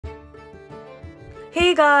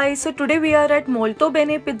Hey guys, so today we are at Molto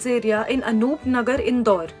Bene Pizzeria in Anoop Nagar,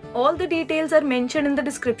 Indore. All the details are mentioned in the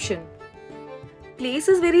description. Place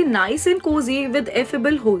is very nice and cozy with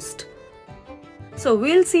affable host. So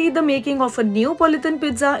we'll see the making of a Neapolitan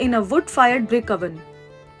pizza in a wood-fired brick oven.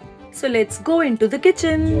 So let's go into the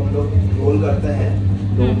kitchen. जो हम लोग role करते हैं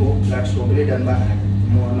dough को that's totally done by hand,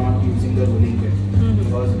 not using the rolling pin.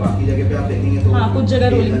 Because बाकी जगह पे आप देखेंगे तो हाँ, कुछ जगह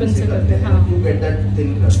rolling pin से करते हैं. हाँ. To get that thin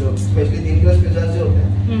crust, especially thin crust pizzas जो होते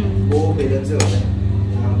हैं वो बेलन से होते हैं.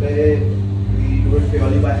 यहाँ पे we do it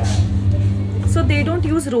purely by hand. So they don't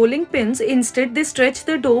use rolling pins, instead they stretch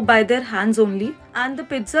the dough by their hands only, and the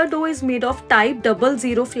pizza dough is made of type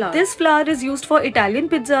 00 flour. This flour is used for Italian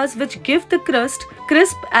pizzas which give the crust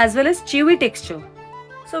crisp as well as chewy texture.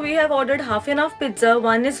 So we have ordered half and half pizza,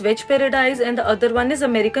 one is veg paradise and the other one is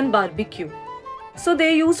American barbecue. So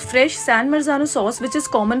they use fresh San Marzano sauce which is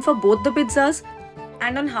common for both the pizzas,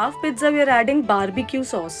 and on half pizza we are adding barbecue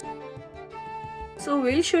sauce. So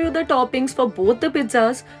we'll show you the toppings for both the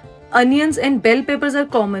pizzas. Onions and bell peppers are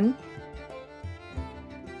common.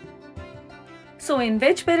 So in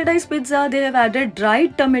Veg Paradise Pizza, they have added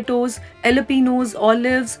dried tomatoes, jalapenos,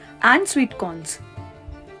 olives and sweet corns.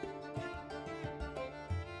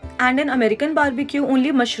 And in American barbecue,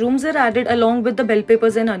 only mushrooms are added along with the bell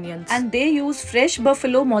peppers and onions. And they use fresh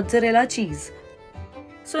buffalo mozzarella cheese.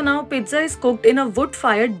 So now pizza is cooked in a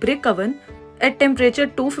wood-fired brick oven at temperature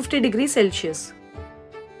 250 degrees Celsius.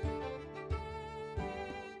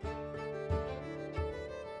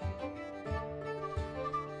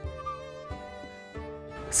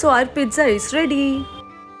 So our pizza is ready.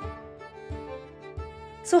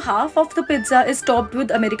 So half of the pizza is topped with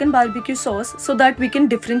American barbecue sauce so that we can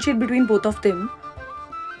differentiate between both of them.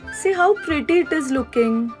 See how pretty it is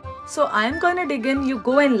looking. So I am gonna dig in. You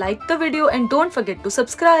go and like the video and don't forget to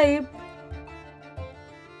subscribe.